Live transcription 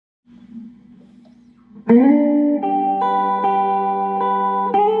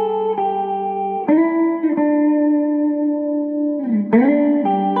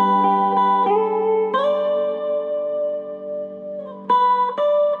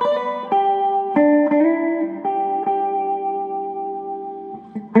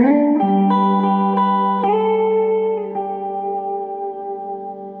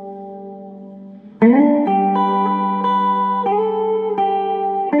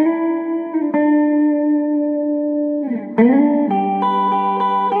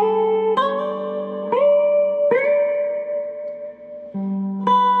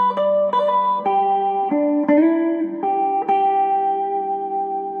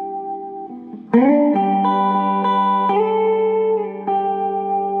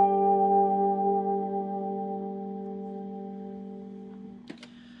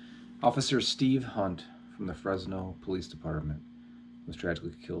Officer Steve Hunt from the Fresno Police Department was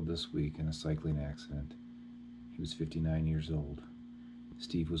tragically killed this week in a cycling accident. He was 59 years old.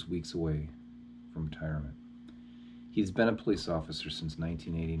 Steve was weeks away from retirement. He's been a police officer since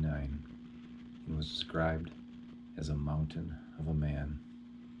 1989 and was described as a mountain of a man.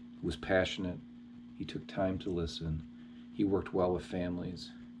 He was passionate. He took time to listen. He worked well with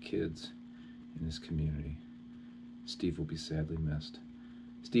families, kids, and his community. Steve will be sadly missed.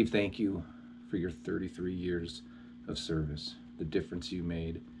 Steve, thank you for your 33 years of service, the difference you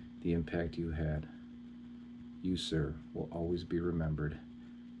made, the impact you had. You, sir, will always be remembered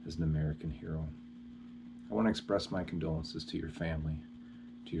as an American hero. I want to express my condolences to your family,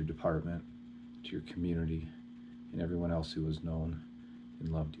 to your department, to your community, and everyone else who has known and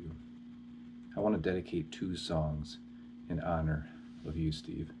loved you. I want to dedicate 2 songs in honor of you,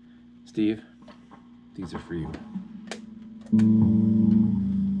 Steve. Steve, these are for you.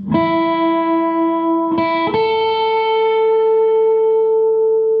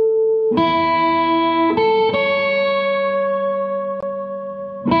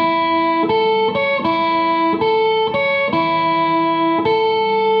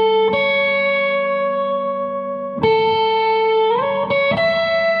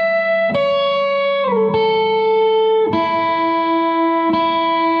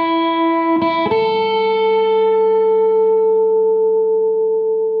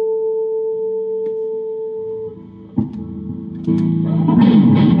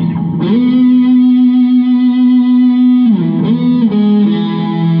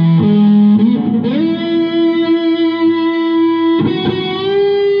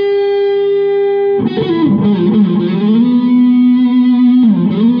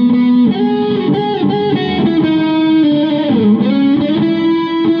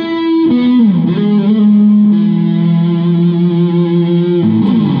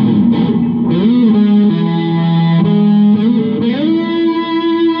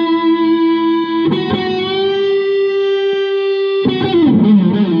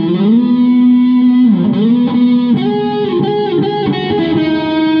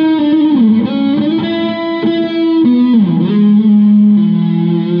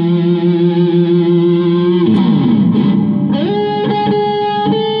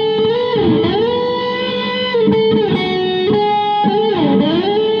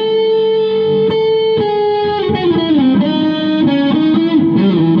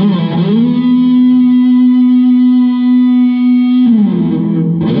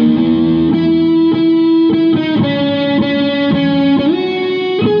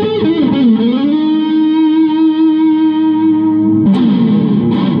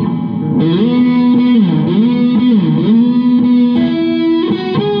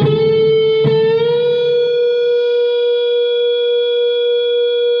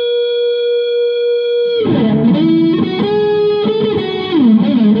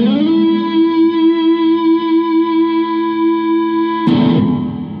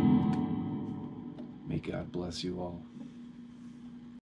 May God bless you all.